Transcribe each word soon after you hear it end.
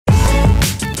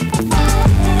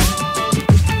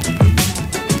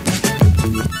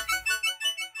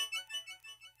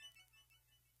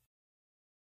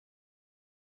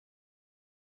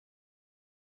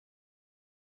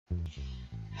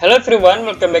Hello everyone,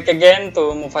 welcome back again to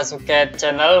BricsCAD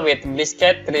channel with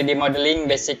BricsCAD 3D modeling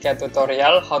basic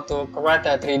tutorial how to create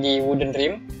a 3D wooden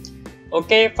rim.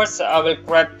 Okay, first I will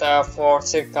create 4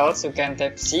 circles. You can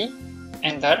tap C,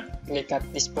 enter, click at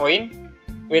this point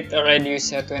with a radius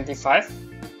 25.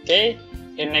 Okay,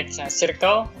 the next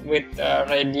circle with a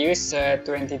radius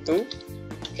 22.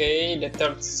 Okay, the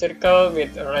third circle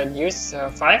with a radius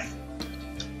 5,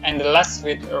 and the last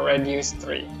with a radius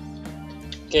 3.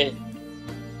 Okay.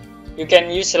 You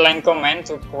can use a line command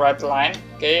to create line.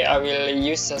 Okay, I will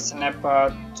use a snap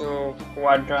to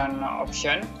quadrant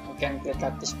option. You can click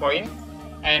at this point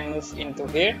and move into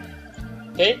here.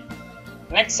 Okay,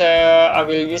 next I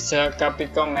will use a copy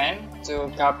command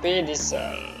to copy this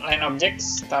line object.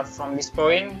 Start from this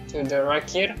point to the right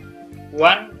here,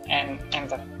 1, and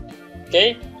enter.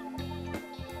 Okay,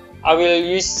 I will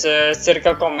use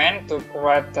circle command to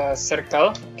create a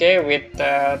circle. Okay, with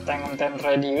 10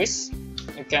 radius.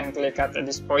 You can click at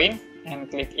this point and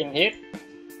click in here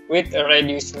with a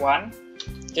radius 1.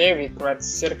 Okay, we create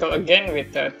circle again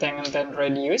with 10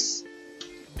 radius.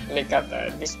 Click at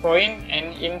this point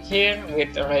and in here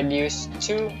with a radius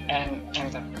 2 and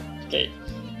enter. Okay,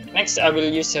 next I will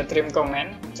use a trim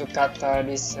command to cut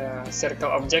this circle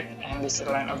object and this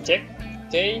line object.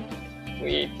 Okay,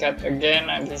 we cut again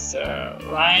this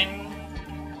line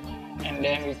and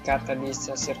then we cut this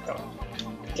circle.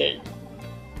 Okay.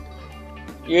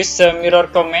 Use a mirror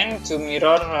command to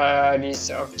mirror this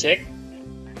object.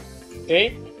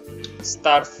 Okay,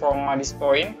 start from this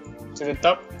point to the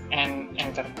top and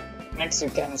enter. Next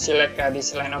you can select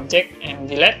this line object and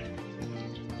delete.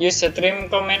 Use a trim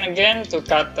command again to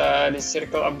cut this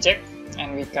circle object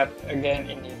and we cut again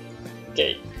in here.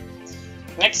 Okay,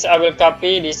 next I will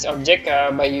copy this object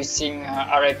by using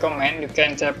array command. You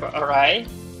can tap array,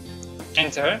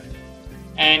 enter,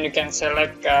 and you can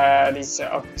select this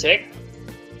object.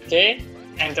 Okay,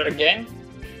 enter again,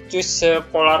 choose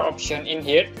polar option in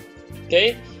here.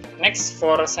 Okay, next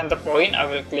for center point I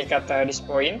will click at this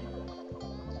point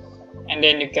and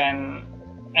then you can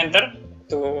enter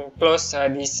to close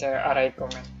this array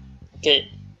command. Okay,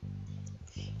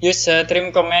 use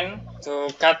trim command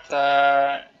to cut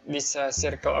this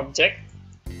circle object.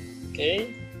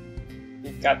 Okay,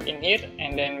 we cut in here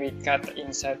and then we cut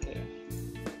inside here.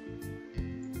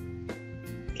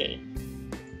 Okay.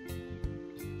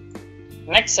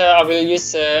 Next, I will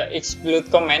use exclude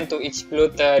command to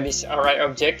exclude this array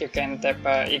object. You can tap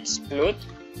exclude,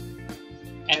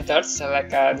 enter, select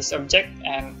this object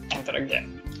and enter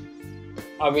again.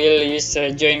 I will use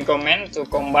join command to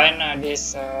combine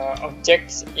these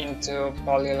objects into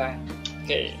polyline.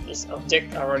 Okay, this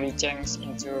object already changed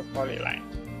into polyline.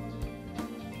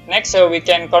 Next, we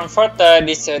can convert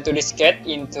this 2D sketch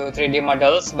into 3D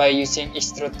models by using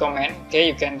extrude command. Okay,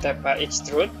 you can tap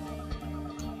extrude,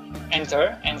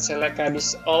 enter and select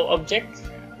this all object,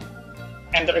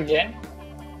 enter again,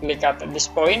 click at this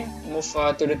point, move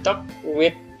to the top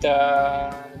with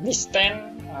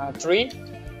distance 3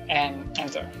 and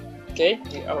enter. Okay,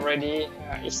 we already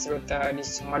extrude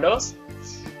these models,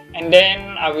 and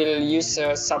then I will use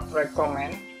a subtract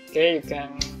command. Okay, you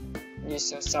can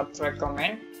use a subtract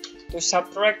command to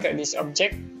subtract this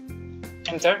object,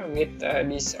 enter with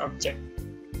this object.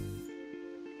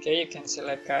 Okay, you can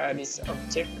select this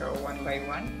object one by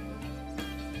one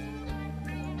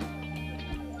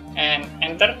and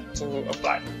enter to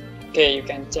apply. Okay, you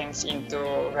can change into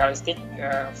realistic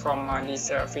from this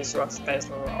visual style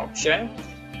option.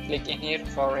 Click in here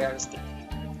for realistic.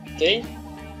 Okay,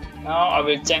 now I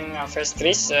will change face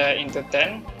trace into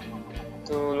 10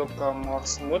 to look more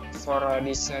smooth for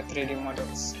these 3D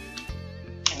models.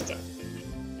 Enter.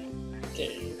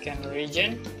 Okay, you can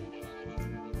region.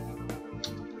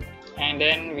 And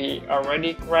then we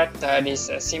already create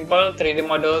this simple 3D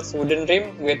models wooden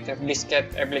rim with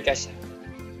BricsCAD application.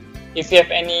 If you have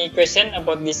any question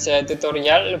about this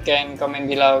tutorial, you can comment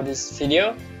below this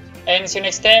video. And see you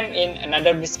next time in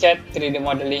another BricsCAD 3D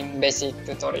modeling basic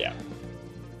tutorial.